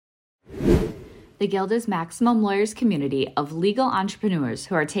The Guild is Maximum Lawyers' community of legal entrepreneurs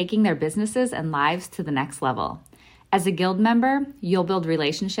who are taking their businesses and lives to the next level. As a Guild member, you'll build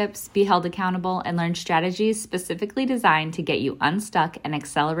relationships, be held accountable, and learn strategies specifically designed to get you unstuck and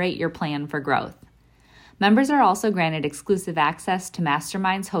accelerate your plan for growth. Members are also granted exclusive access to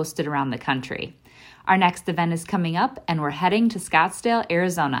masterminds hosted around the country. Our next event is coming up, and we're heading to Scottsdale,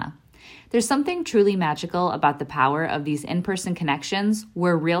 Arizona. There's something truly magical about the power of these in-person connections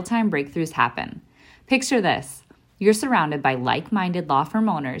where real-time breakthroughs happen. Picture this. You're surrounded by like-minded law firm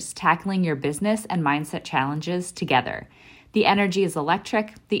owners tackling your business and mindset challenges together. The energy is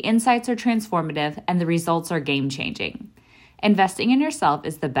electric, the insights are transformative, and the results are game-changing. Investing in yourself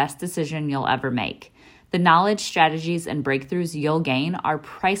is the best decision you'll ever make. The knowledge, strategies, and breakthroughs you'll gain are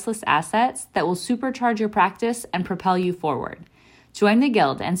priceless assets that will supercharge your practice and propel you forward. Join the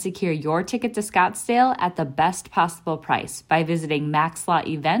Guild and secure your ticket to Scottsdale at the best possible price by visiting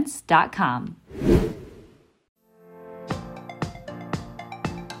maxlawevents.com.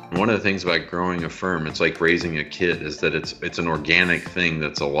 One of the things about growing a firm, it's like raising a kid, is that it's an organic thing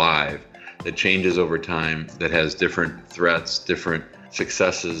that's alive, that changes over time, that has different threats, different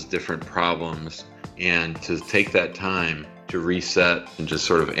successes, different problems. And to take that time to reset and just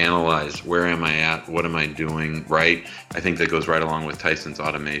sort of analyze, where am I at? What am I doing right? I think that goes right along with Tyson's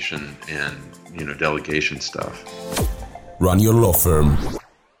automation and, delegation stuff. Run your law firm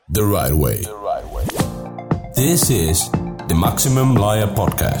the right way. This is the Maximum Lawyer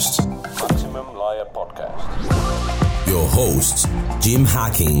Podcast. Your hosts, Jim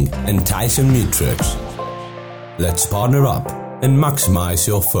Hacking and Tyson Mutrux. Let's partner up and maximize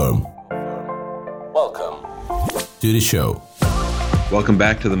your firm. Welcome to the show. Welcome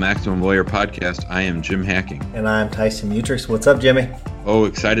back to the Maximum Lawyer Podcast. I am Jim Hacking. And I'm Tyson Mutrux. What's up, Jimmy? Oh,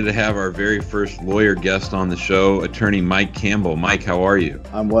 excited to have our very first lawyer guest on the show, attorney Mike Campbell. Mike, how are you?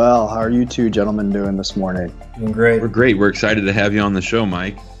 I'm well. How are you two gentlemen doing this morning? Doing great. We're great. We're excited to have you on the show,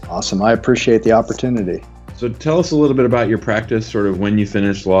 Mike. Awesome. I appreciate the opportunity. So tell us a little bit about your practice, sort of when you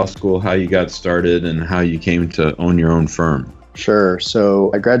finished law school, how you got started, and how you came to own your own firm. Sure.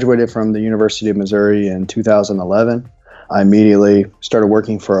 So I graduated from the University of Missouri in 2011. I immediately started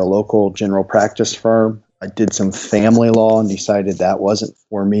working for a local general practice firm. I did some family law and decided that wasn't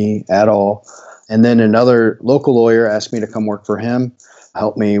for me at all. And then another local lawyer asked me to come work for him,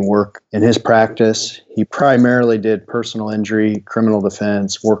 help me work in his practice. He primarily did personal injury, criminal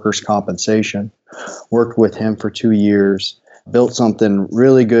defense, workers' compensation. Worked with him for 2 years, built something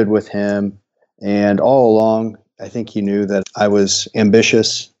really good with him. And all along, I think he knew that I was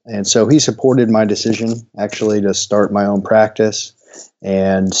ambitious. And so he supported my decision, actually, to start my own practice.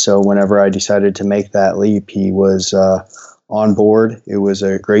 And so whenever I decided to make that leap, he was on board. It was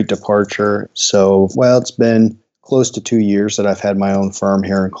a great departure. So, it's been close to 2 years that I've had my own firm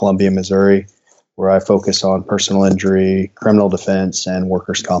here in Columbia, Missouri, where I focus on personal injury, criminal defense, and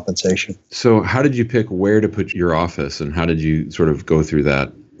workers' compensation. So how did you pick where to put your office, and how did you sort of go through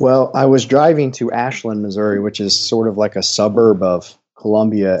that? Well, I was driving to Ashland, Missouri, which is sort of like a suburb of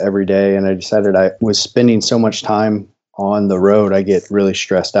Columbia every day, and I decided I was spending so much time on the road, I get really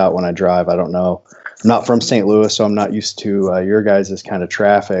stressed out when I drive. I don't know. I'm not from St. Louis, so I'm not used to your guys' kind of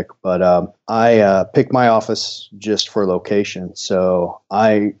traffic, but I picked my office just for location. So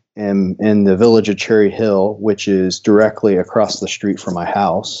I am in the village of Cherry Hill, which is directly across the street from my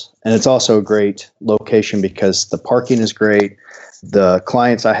house. And it's also a great location because the parking is great. The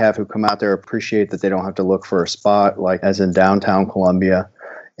clients I have who come out there appreciate that they don't have to look for a spot, like as in downtown Columbia.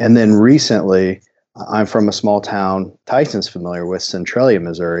 And then recently, I'm from a small town Tyson's familiar with, Centralia,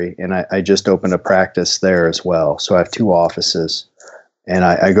 Missouri, and I just opened a practice there as well. So I have 2 offices, and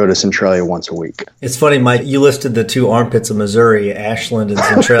I go to Centralia once a week. It's funny, Mike, you listed the 2 armpits of Missouri, Ashland and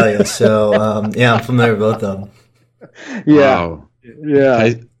Centralia. So, I'm familiar with both of them. Yeah. Wow.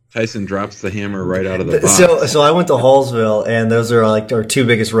 Yeah. Tyson drops the hammer right out of the box. So I went to Hallsville, and those are like our 2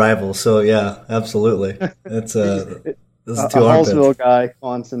 biggest rivals. So, yeah, absolutely. That's those are 2 a armpits. Hallsville guy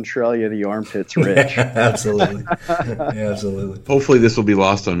on Centralia, the armpits rich. Absolutely. Absolutely. Hopefully this will be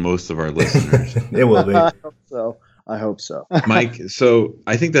lost on most of our listeners. It will be. I hope so. Mike, so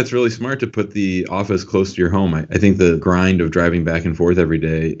I think that's really smart to put the office close to your home. I think the grind of driving back and forth every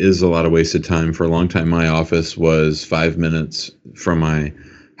day is a lot of wasted time. For a long time, my office was 5 minutes from my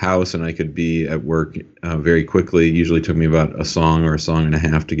house, and I could be at work very quickly. It usually took me about a song or a song and a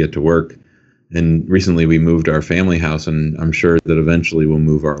half to get to work. And recently we moved our family house, and I'm sure that eventually we'll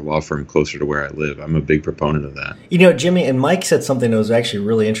move our law firm closer to where I live. I'm a big proponent of that. You know, Jimmy and Mike said something that was actually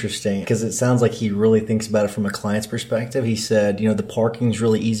really interesting because it sounds like he really thinks about it from a client's perspective. He said, you know, the parking's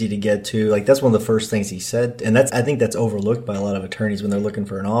really easy to get to. Like, that's one of the first things he said. And I think that's overlooked by a lot of attorneys when they're looking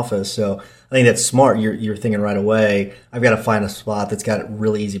for an office. So I think that's smart. You're thinking right away, I've got to find a spot that's got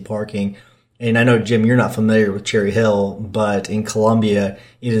really easy parking. And I know, Jim, you're not familiar with Cherry Hill, but in Columbia,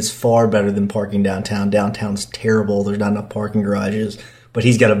 it is far better than parking downtown. Downtown's terrible. There's not enough parking garages. But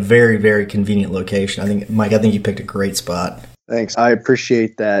he's got a very, very convenient location. I think, Mike, you picked a great spot. Thanks. I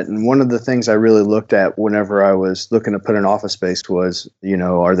appreciate that. And one of the things I really looked at whenever I was looking to put an office space was, you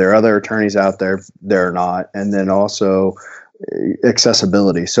know, are there other attorneys out there? There are not. And then also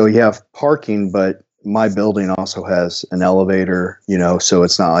accessibility. So you have parking, but my building also has an elevator, you know, so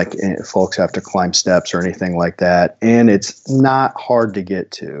it's not like folks have to climb steps or anything like that. And it's not hard to get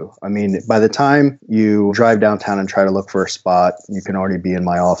to. I mean, by the time you drive downtown and try to look for a spot, you can already be in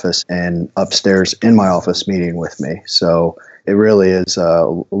my office and upstairs in my office meeting with me. So it really is a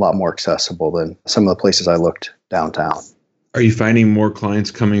lot more accessible than some of the places I looked downtown. Are you finding more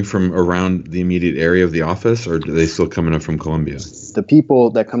clients coming from around the immediate area of the office, or do they still coming up from Columbia? The people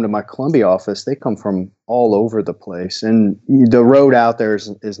that come to my Columbia office, they come from all over the place. And the road out there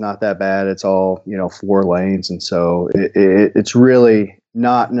is not that bad. It's all, you know, 4 lanes. And so it's really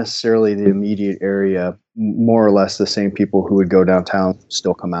not necessarily the immediate area. More or less the same people who would go downtown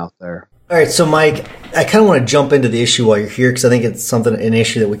still come out there. All right, so Mike, I kind of want to jump into the issue while you're here because I think it's an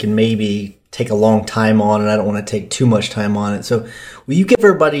issue that we can maybe take a long time on, and I don't want to take too much time on it. So will you give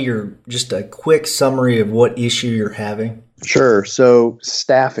everybody just a quick summary of what issue you're having? Sure. So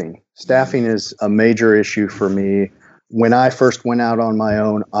staffing is a major issue for me. When I first went out on my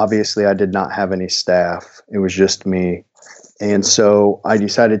own, obviously I did not have any staff. It was just me. And so I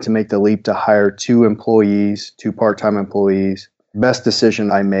decided to make the leap to hire 2 part-time employees. Best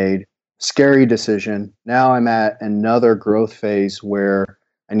decision I made. Scary decision. Now I'm at another growth phase where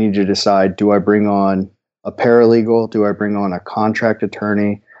I need to decide, do I bring on a paralegal? Do I bring on a contract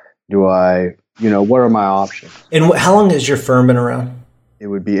attorney? What are my options? And how long has your firm been around? It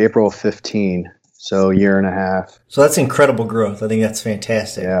would be April of 15, so a year and a half. So that's incredible growth. I think that's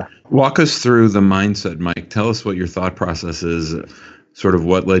fantastic. Yeah. Walk us through the mindset, Mike. Tell us what your thought process is, sort of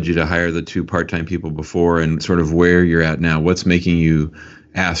what led you to hire the 2 part-time people before, and sort of where you're at now. What's making you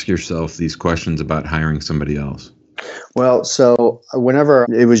ask yourself these questions about hiring somebody else? Well, so whenever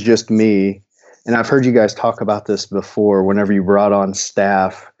it was just me, and I've heard you guys talk about this before, whenever you brought on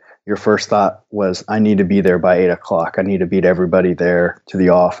staff, your first thought was, I need to be there by 8:00. I need to beat everybody there to the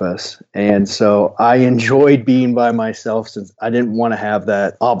office. And so I enjoyed being by myself since I didn't want to have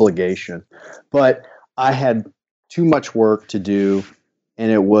that obligation. But I had too much work to do,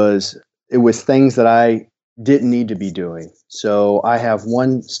 and it was things that I didn't need to be doing. So I have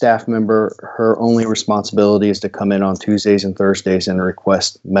one staff member, her only responsibility is to come in on Tuesdays and Thursdays and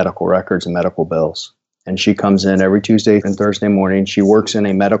request medical records and medical bills. And she comes in every Tuesday and Thursday morning. She works in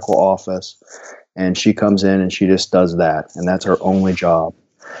a medical office, and she comes in and she just does that. And that's her only job.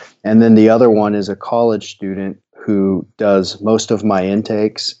 And then the other one is a college student who does most of my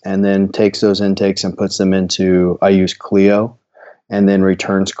intakes and then takes those intakes and puts them into, I use Clio, and then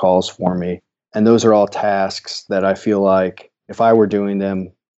returns calls for me. And those are all tasks that I feel like if I were doing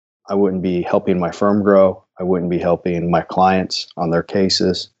them, I wouldn't be helping my firm grow. I wouldn't be helping my clients on their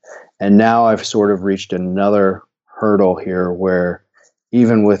cases. And now I've sort of reached another hurdle here where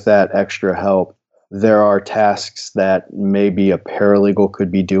even with that extra help, there are tasks that maybe a paralegal could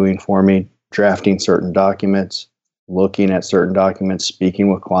be doing for me, drafting certain documents, looking at certain documents,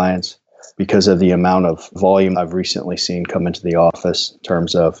 speaking with clients, because of the amount of volume I've recently seen come into the office in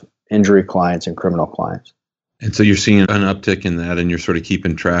terms of injury clients and criminal clients. And so you're seeing an uptick in that, and you're sort of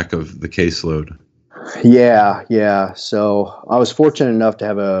keeping track of the caseload. Yeah. So I was fortunate enough to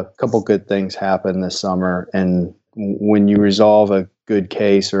have a couple good things happen this summer. And when you resolve a good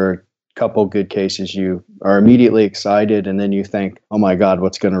case or a couple good cases, you are immediately excited. And then you think, oh my God,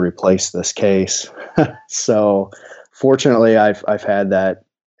 what's going to replace this case? So fortunately, I've had that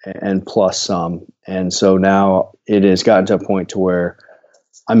and plus some. And so now it has gotten to a point to where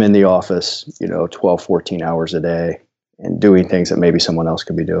I'm in the office, 12, 14 hours a day and doing things that maybe someone else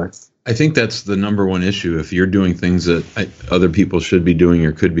could be doing. I think that's the number one issue. If you're doing things that other people should be doing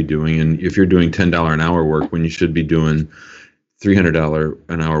or could be doing, and if you're doing $10 an hour work when you should be doing $300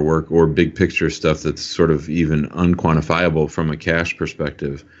 an hour work or big picture stuff that's sort of even unquantifiable from a cash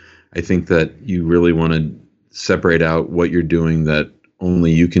perspective, I think that you really want to separate out what you're doing that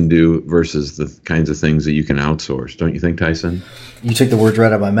only you can do versus the kinds of things that you can outsource. Don't you think, Tyson? You took the words right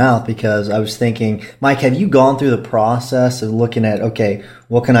out of my mouth, because I was thinking, Mike, have you gone through the process of looking at, okay,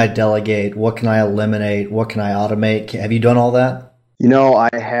 what can I delegate? What can I eliminate? What can I automate? Have you done all that? I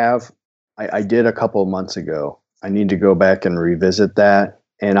have. I did a couple of months ago. I need to go back and revisit that.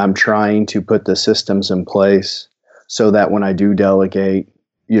 And I'm trying to put the systems in place so that when I do delegate,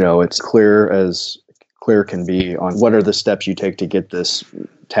 it's clear can be on what are the steps you take to get this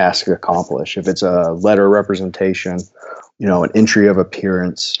task accomplished. If it's a letter representation, an entry of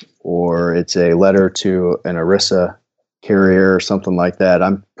appearance, or it's a letter to an ERISA carrier or something like that,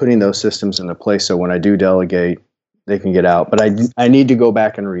 I'm putting those systems into place so when I do delegate, they can get out. But I need to go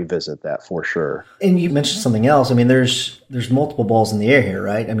back and revisit that for sure. And you mentioned something else. I mean, there's multiple balls in the air here,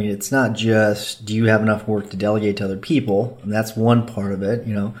 right? I mean, it's not just, do you have enough work to delegate to other people? And that's one part of it.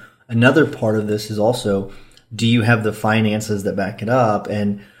 Another part of this is also, do you have the finances that back it up?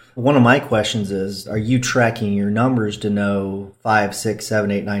 And one of my questions is, are you tracking your numbers to know 5, 6,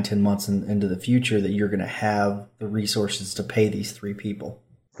 7, 8, 9, 10 months into the future that you're going to have the resources to pay these 3 people?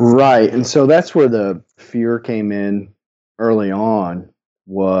 Right. And so that's where the fear came in early on,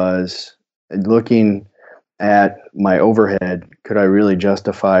 was looking at my overhead. Could I really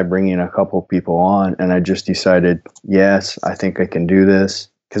justify bringing a couple people on? And I just decided, yes, I think I can do this,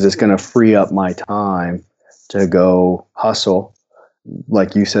 because it's going to free up my time to go hustle.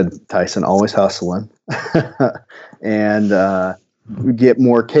 Like you said, Tyson, always hustling. And get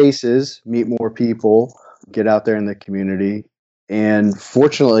more cases, meet more people, get out there in the community. And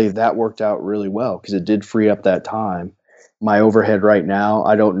fortunately, that worked out really well, because it did free up that time. My overhead right now,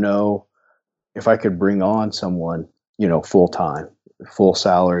 I don't know if I could bring on someone, full time, full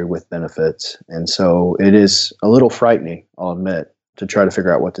salary with benefits. And so it is a little frightening, I'll admit, to try to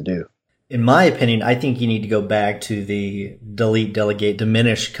figure out what to do. In my opinion, I think you need to go back to the delete, delegate,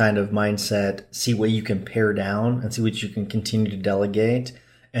 diminish kind of mindset, see what you can pare down and see what you can continue to delegate.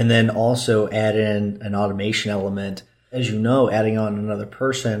 And then also add in an automation element. As you know, adding on another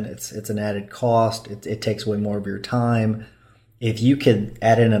person, it's an added cost. It takes away more of your time. If you could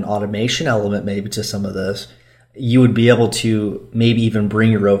add in an automation element maybe to some of this, you would be able to maybe even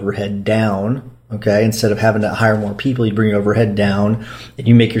bring your overhead down. Okay, instead of having to hire more people, you bring your overhead down and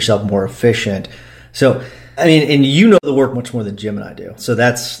you make yourself more efficient. So, I mean, and you know the work much more than Jim and I do. So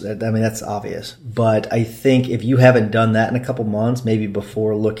that's obvious. But I think if you haven't done that in a couple months, maybe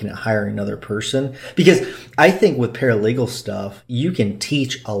before looking at hiring another person, because I think with paralegal stuff, you can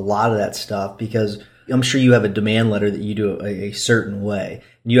teach a lot of that stuff, because I'm sure you have a demand letter that you do a certain way.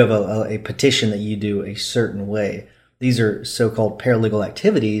 You have a petition that you do a certain way. These are so-called paralegal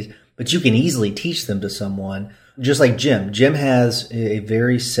activities, but you can easily teach them to someone. Just like Jim. Jim has a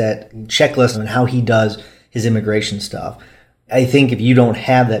very set checklist on how he does his immigration stuff. I think if you don't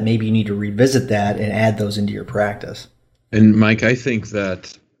have that, maybe you need to revisit that and add those into your practice. And Mike, I think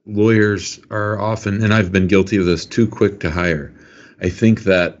that lawyers are often, and I've been guilty of this, too quick to hire. I think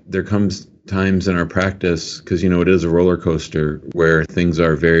that there comes times in our practice, because, it is a roller coaster, where things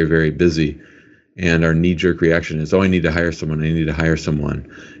are very, very busy. And our knee-jerk reaction is, I need to hire someone. I need to hire someone.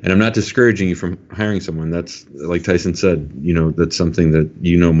 And I'm not discouraging you from hiring someone. That's, like Tyson said, that's something that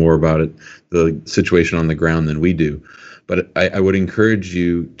you know more about it, the situation on the ground, than we do. But I would encourage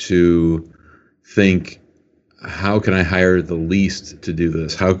you to think, how can I hire the least to do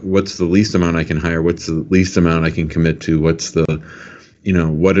this? What's the least amount I can hire? What's the least amount I can commit to? What's the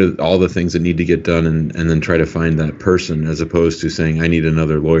what are all the things that need to get done, and then try to find that person, as opposed to saying, I need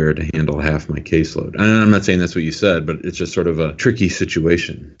another lawyer to handle half my caseload. And I'm not saying that's what you said, but it's just sort of a tricky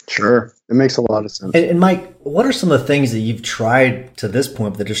situation. Sure. It makes a lot of sense. And Mike, what are some of the things that you've tried to this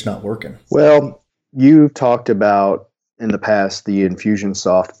point that are just not working? Well, you talked about in the past the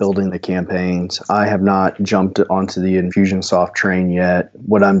Infusionsoft building the campaigns. I have not jumped onto the Infusionsoft train yet.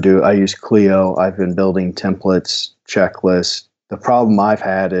 What I use Clio. I've been building templates, checklists. The problem I've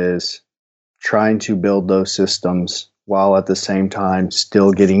had is trying to build those systems while at the same time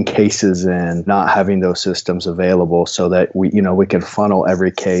still getting cases in, not having those systems available, so that we can funnel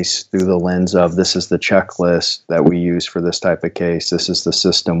every case through the lens of, this is the checklist that we use for this type of case. This is the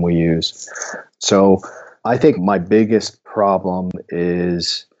system we use. So I think my biggest problem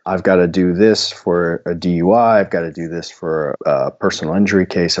is, I've got to do this for a DUI. I've got to do this for a personal injury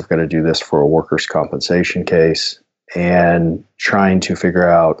case. I've got to do this for a workers' compensation case. And trying to figure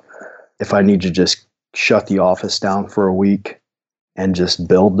out if I need to just shut the office down for a week and just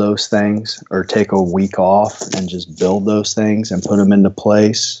build those things, or take a week off and just build those things and put them into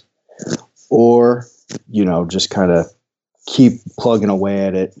place, or, just kind of keep plugging away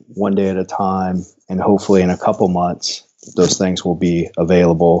at it one day at a time. And hopefully in a couple months, those things will be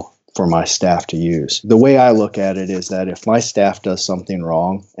available for my staff to use. The way I look at it is that if my staff does something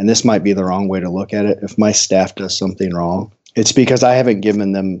wrong, and this might be the wrong way to look at it, if my staff does something wrong, it's because I haven't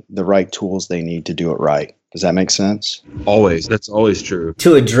given them the right tools they need to do it right. Does that make sense? Always. That's always true.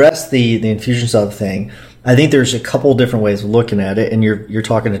 To address the Infusionsoft thing, I think there's a couple different ways of looking at it, and you're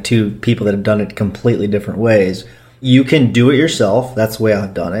talking to two people that have done it completely different ways. You can do it yourself. That's the way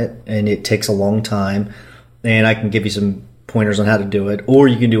I've done it, and it takes a long time, and I can give you some pointers on how to do it. Or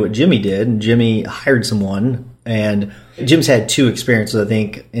you can do what Jimmy did, and Jimmy hired someone, and Jim's had two experiences, I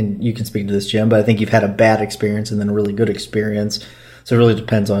think, and you can speak to this, Jim, but I think you've had a bad experience and then a really good experience. So it really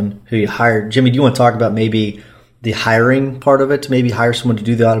depends on who you hired. Jimmy, do you want to talk about maybe the hiring part of it, to maybe hire someone to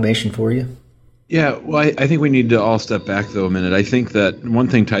do the automation for you? Yeah, well, I think we need to all step back, though, a minute. I think that one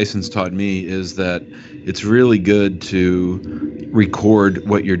thing Tyson's taught me is that it's really good to record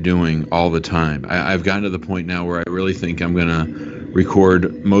what you're doing all the time. I've gotten to the point now where I really think I'm going to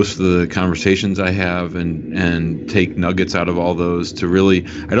record most of the conversations I have and take nuggets out of all those to really,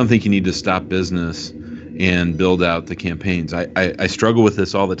 I don't think you need to stop business and build out the campaigns. I struggle with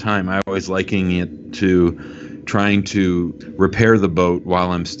this all the time. I always liking it to trying to repair the boat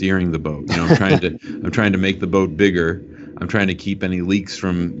while I'm steering the boat. You know, I'm trying to make the boat bigger. I'm trying to keep any leaks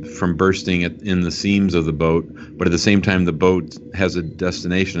from bursting in the seams of the boat, but at the same time, the boat has a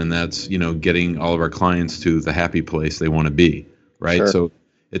destination, and that's, you know, getting all of our clients to the happy place they want to be, right? Sure. So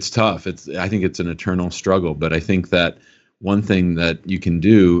it's tough. I think it's an eternal struggle, but I think that one thing that you can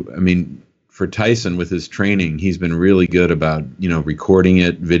do, I mean, for Tyson with his training, he's been really good about, you know, recording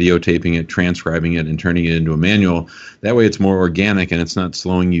it, videotaping it, transcribing it, and turning it into a manual. That way it's more organic and it's not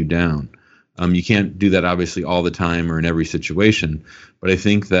slowing you down. You can't do that obviously all the time or in every situation, but I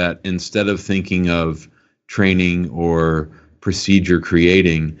think that instead of thinking of training or procedure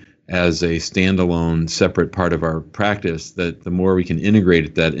creating as a standalone separate part of our practice, that the more we can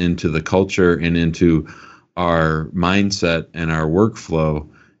integrate that into the culture and into our mindset and our workflow,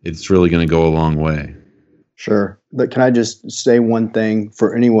 it's really going to go a long way. Sure. But can I just say one thing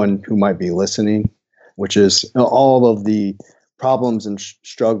for anyone who might be listening, which is all of the problems and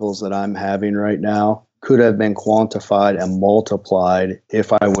struggles that I'm having right now could have been quantified and multiplied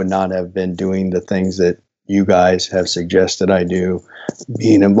if I would not have been doing the things that you guys have suggested I do,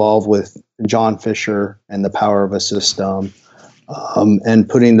 being involved with John Fisher and the power of a system, and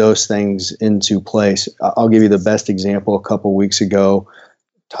putting those things into place. I'll give you the best example. A couple weeks ago,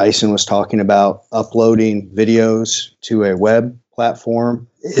 Tyson was talking about uploading videos to a web platform.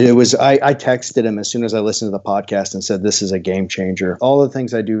 I texted him as soon as I listened to the podcast and said, this is a game changer. All the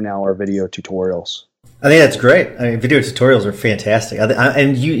things I do now are video tutorials. I think that's great. I mean, video tutorials are fantastic.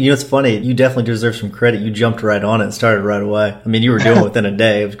 And you know, it's funny. You definitely deserve some credit. You jumped right on it and started right away. I mean, you were doing it within a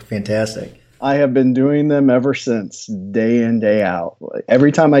day. It was fantastic. I have been doing them ever since, day in, day out.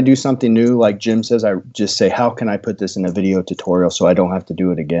 Every time I do something new, like Jim says, I just say, how can I put this in a video tutorial so I don't have to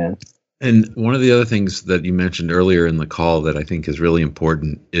do it again? And one of the other things that you mentioned earlier in the call that I think is really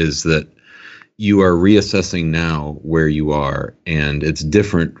important is that you are reassessing now where you are, and it's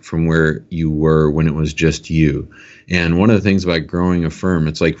different from where you were when it was just you. And one of the things about growing a firm,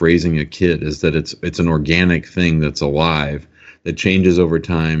 it's like raising a kid, is that it's an organic thing that's alive, that changes over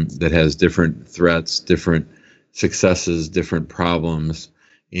time, that has different threats, different successes, different problems.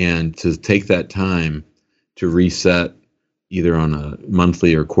 And to take that time to reset either on a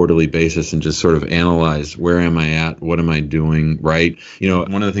monthly or quarterly basis and just sort of analyze, where am I at? What am I doing right? You know,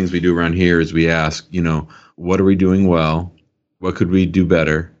 one of the things we do around here is we ask, you know, what are we doing well? What could we do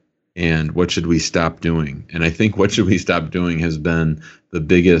better? And what should we stop doing? And I think what should we stop doing has been the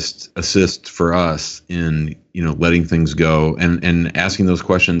biggest assist for us in, you know, letting things go, and asking those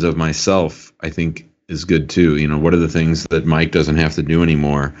questions of myself, I think is good too. You know, what are the things that Mike doesn't have to do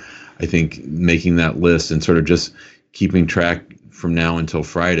anymore? I think making that list and sort of just keeping track from now until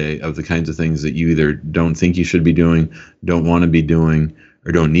Friday of the kinds of things that you either don't think you should be doing, don't want to be doing,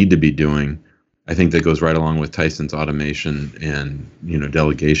 or don't need to be doing. I think that goes right along with Tyson's automation and, you know,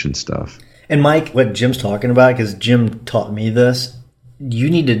 delegation stuff. And Mike, what Jim's talking about, because Jim taught me this, you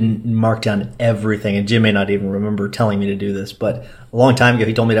need to mark down everything. And Jim may not even remember telling me to do this, but a long time ago,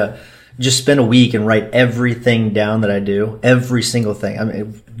 he told me to just spend a week and write everything down that I do, every single thing. I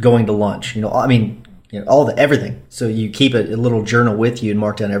mean, going to lunch, you know, everything. So you keep a little journal with you and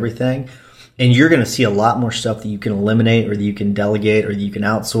mark down everything. And you're going to see a lot more stuff that you can eliminate, or that you can delegate, or that you can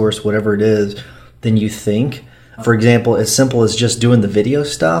outsource, whatever it is, than you think. For example, as simple as just doing the video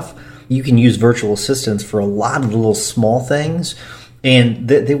stuff, you can use virtual assistants for a lot of the little small things. And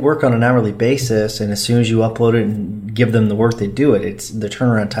they work on an hourly basis. And as soon as you upload it and give them the work, they do it. The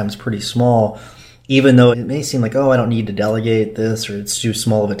turnaround time is pretty small. even though it may seem like, oh, I don't need to delegate this or it's too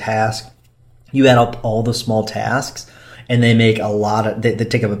small of a task. You add up all the small tasks and they make they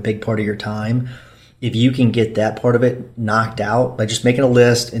take up a big part of your time. If you can get that part of it knocked out by just making a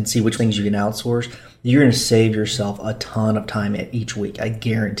list and see which things you can outsource, you're going to save yourself a ton of time each week. I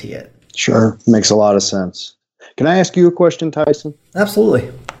guarantee it. Sure. Makes a lot of sense. Can I ask you a question, Tyson?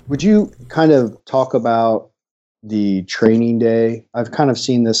 Absolutely. Would you kind of talk about the training day? I've kind of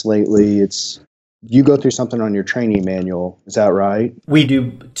seen this lately. You go through something on your training manual. Is that right? We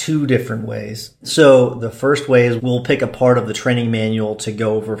do two different ways. So the first way is we'll pick a part of the training manual to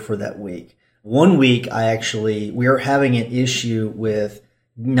go over for that week. One week, we are having an issue with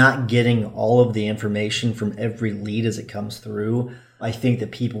not getting all of the information from every lead as it comes through. I think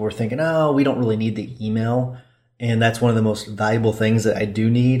that people were thinking, oh, we don't really need the email. And that's one of the most valuable things that I do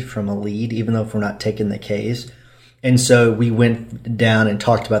need from a lead, even though if we're not taking the case. And so we went down and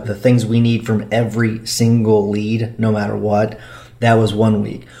talked about the things we need from every single lead, no matter what. That was 1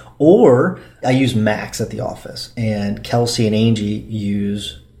 week. Or I use Macs at the office, and Kelsey and Angie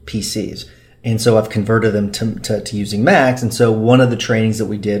use PCs. And so I've converted them to using Macs. And so one of the trainings that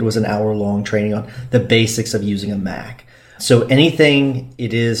we did was an hour-long training on the basics of using a Mac. So anything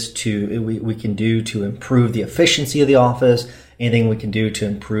we can do to improve the efficiency of the office, anything we can do to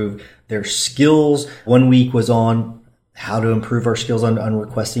improve their skills. 1 week was on how to improve our skills on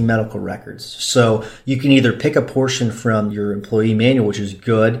requesting medical records. So you can either pick a portion from your employee manual, which is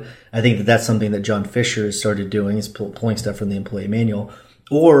good. I think that's something that John Fisher has started doing, is pulling stuff from the employee manual.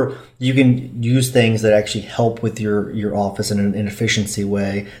 Or you can use things that actually help with your office in an efficiency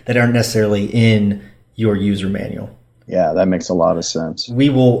way that aren't necessarily in your user manual. Yeah, that makes a lot of sense. We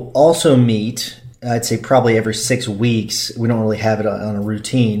will also meet, I'd say probably every 6 weeks. We don't really have it on a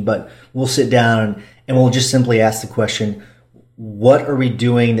routine, but we'll sit down and we'll just simply ask the question, what are we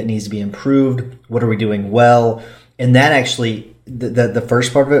doing that needs to be improved? What are we doing well? And that actually, the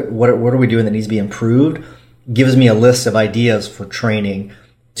first part of it, what are we doing that needs to be improved, gives me a list of ideas for training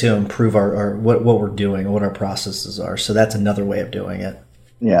to improve our what we're doing and what our processes are. So that's another way of doing it.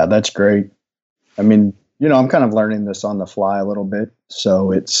 Yeah, that's great. I mean, I'm kind of learning this on the fly a little bit.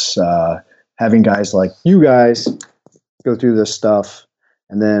 So it's having guys like you guys go through this stuff.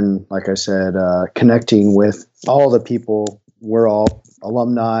 And then, like I said, connecting with all the people. We're all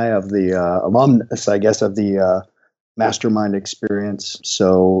alumni of the alumnus, I guess, of the mastermind experience.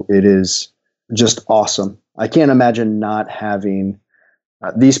 So it is just awesome. I can't imagine not having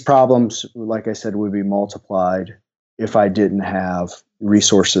these problems, like I said, would be multiplied if I didn't have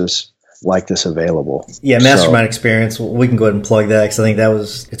resources like this available. Yeah, mastermind experience. We can go ahead and plug that because I think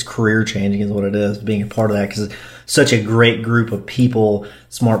it's career changing is what it is, being a part of that, because it's such a great group of people,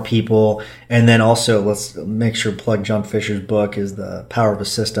 smart people. And then also let's make sure to plug John Fisher's book is The Power of a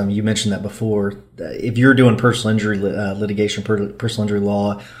System. You mentioned that before. If you're doing personal injury litigation, personal injury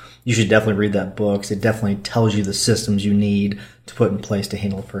law, you should definitely read that book. It definitely tells you the systems you need to put in place to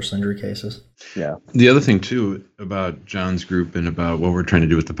handle personal injury cases. Yeah. The other thing, too, about John's group and about what we're trying to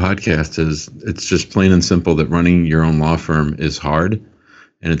do with the podcast is it's just plain and simple that running your own law firm is hard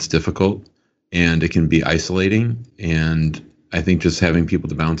and it's difficult and it can be isolating. And I think just having people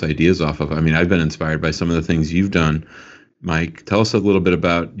to bounce ideas off of. I mean, I've been inspired by some of the things you've done. Mike, tell us a little bit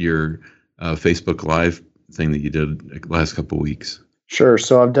about your Facebook Live thing that you did last couple of weeks. Sure.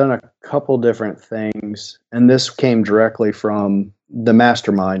 So I've done a couple different things, and this came directly from the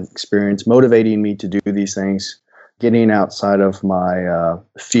mastermind experience, motivating me to do these things, getting outside of my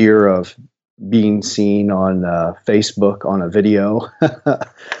fear of being seen on Facebook on a video.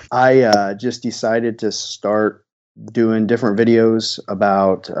 I just decided to start doing different videos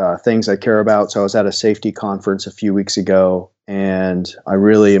about things I care about. So I was at a safety conference a few weeks ago, and I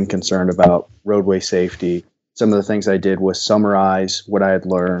really am concerned about roadway safety. Some of the things I did was summarize what I had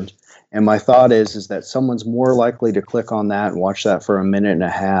learned. And my thought is that someone's more likely to click on that and watch that for a minute and a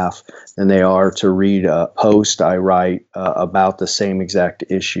half than they are to read a post I write about the same exact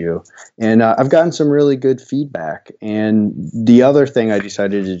issue. And I've gotten some really good feedback. And the other thing I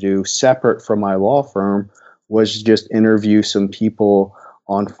decided to do separate from my law firm was just interview some people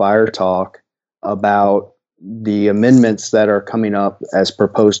on Fire Talk about the amendments that are coming up as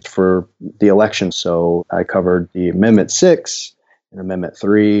proposed for the election. So I covered the Amendment 6 and Amendment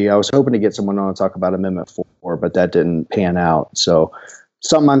 3. I was hoping to get someone on to talk about Amendment 4, but that didn't pan out. So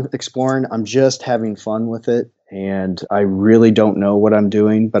something I'm exploring. I'm just having fun with it. And I really don't know what I'm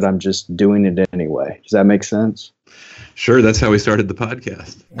doing, but I'm just doing it anyway. Does that make sense? Sure. That's how we started the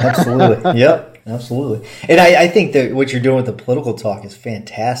podcast. Absolutely. Yep. Absolutely. And I think that what you're doing with the political talk is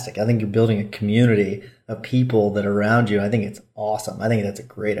fantastic. I think you're building a community of people that are around you. I think it's awesome. I think that's a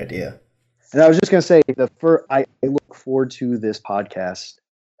great idea. And I was just going to say, I look forward to this podcast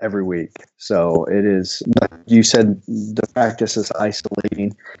every week. So it is, like you said, the practice is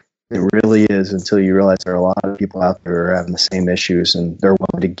isolating. It really is, until you realize there are a lot of people out there who are having the same issues, and they're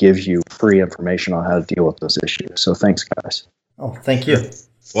willing to give you free information on how to deal with those issues. So thanks, guys. Oh, thank you.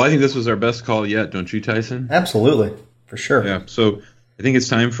 Well, I think this was our best call yet, don't you, Tyson? Absolutely, for sure. Yeah, so I think it's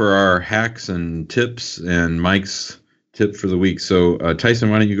time for our hacks and tips and Mike's tip for the week. So Tyson,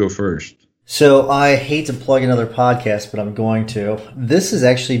 why don't you go first? So I hate to plug another podcast, but I'm going to. This is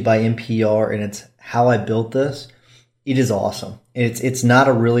actually by NPR, and it's How I Built This. It is awesome. It's not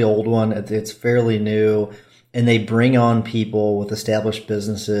a really old one. It's fairly new, and they bring on people with established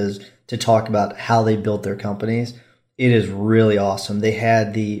businesses to talk about how they built their companies. It is really awesome. They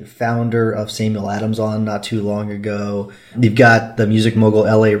had the founder of Samuel Adams on not too long ago. You've got the music mogul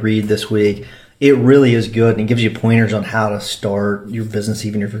L.A. Reid this week. It really is good, and it gives you pointers on how to start your business,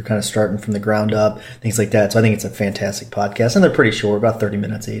 even if you're kind of starting from the ground up, things like that. So I think it's a fantastic podcast, and they're pretty short, about 30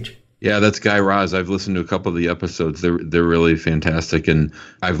 minutes each. Yeah, that's Guy Raz. I've listened to a couple of the episodes. They're really fantastic, and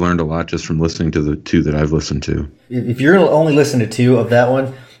I've learned a lot just from listening to the two that I've listened to. If you're going to only listen to two of that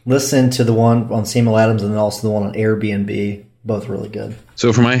one, listen to the one on Samuel Adams and then also the one on Airbnb. Both really good.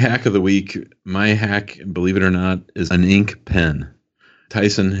 So for my hack of the week, my hack, believe it or not, is an ink pen.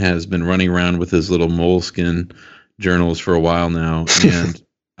 Tyson has been running around with his little moleskin journals for a while now, and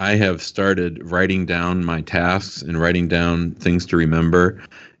I have started writing down my tasks and writing down things to remember,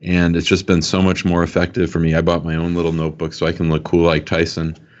 and it's just been so much more effective for me. I bought my own little notebook so I can look cool like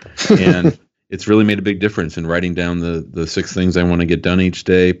Tyson, and it's really made a big difference in writing down the 6 things I want to get done each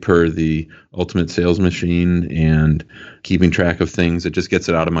day per the Ultimate Sales Machine, and keeping track of things. It just gets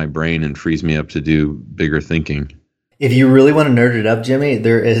it out of my brain and frees me up to do bigger thinking. If you really want to nerd it up, Jimmy,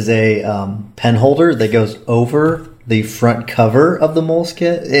 there is a pen holder that goes over the front cover of the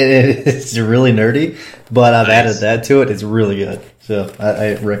moleskin. It's really nerdy, but I've added that to it. It's really good. So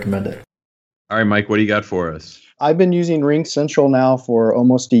I recommend it. All right, Mike, what do you got for us? I've been using Ring Central now for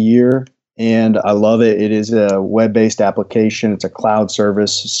almost a year, and I love it. It is a web-based application. It's a cloud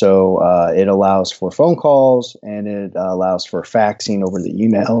service, so it allows for phone calls, and it allows for faxing over the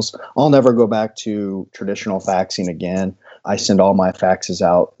emails. I'll never go back to traditional faxing again. I send all my faxes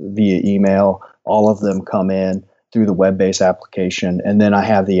out via email. All of them come in through the web-based application, and then I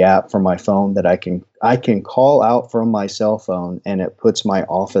have the app for my phone that I can call out from my cell phone, and it puts my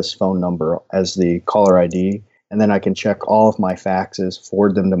office phone number as the caller ID. And then I can check all of my faxes,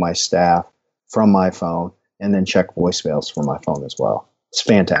 forward them to my staff from my phone, and then check voicemails from my phone as well. It's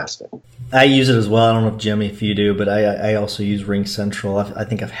fantastic. I use it as well. I don't know, Jimmy, if you do, but I also use Ring Central. I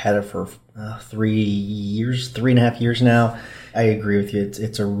think I've had it for 3.5 years now. I agree with you.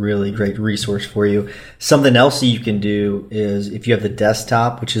 It's a really great resource for you. Something else that you can do is if you have the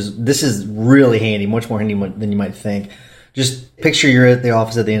desktop, this is really handy, much more handy than you might think. Just picture you're at the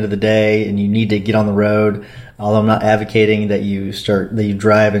office at the end of the day and you need to get on the road. Although I'm not advocating that you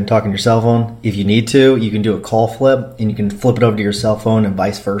drive and talk on your cell phone. If you need to, you can do a call flip and you can flip it over to your cell phone and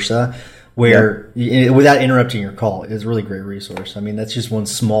vice versa, without interrupting your call. It's a really great resource. I mean, that's just one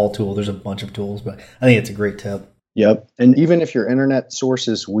small tool. There's a bunch of tools, but I think it's a great tip. Yep. And even if your internet source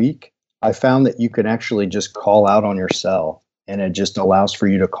is weak, I found that you can actually just call out on your cell, and it just allows for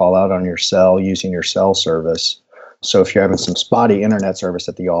you to call out on your cell using your cell service. So if you're having some spotty internet service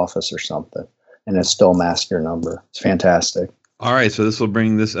at the office or something, and it still masks your number. It's fantastic. All right, so this will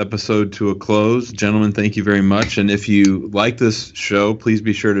bring this episode to a close. Gentlemen, thank you very much. And if you like this show, please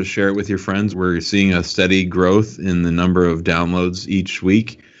be sure to share it with your friends. We're seeing a steady growth in the number of downloads each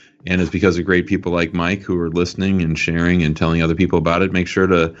week. And it's because of great people like Mike who are listening and sharing and telling other people about it. Make sure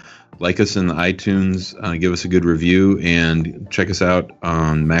to like us in the iTunes, give us a good review, and check us out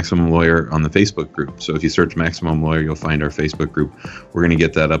on Maximum Lawyer on the Facebook group. So if you search Maximum Lawyer, you'll find our Facebook group. We're going to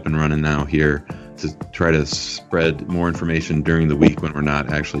get that up and running now here to try to spread more information during the week when we're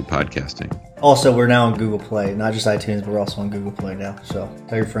not actually podcasting. Also, we're now on Google Play, not just iTunes, but we're also on Google Play now. So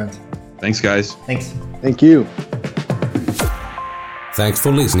tell your friends. Thanks, guys. Thanks. Thank you. Thanks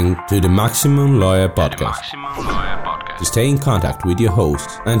for listening to the Maximum Lawyer Podcast. To stay in contact with your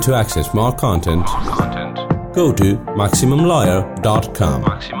hosts and to access more content, go to MaximumLawyer.com.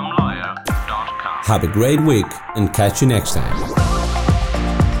 Have a great week and catch you next time.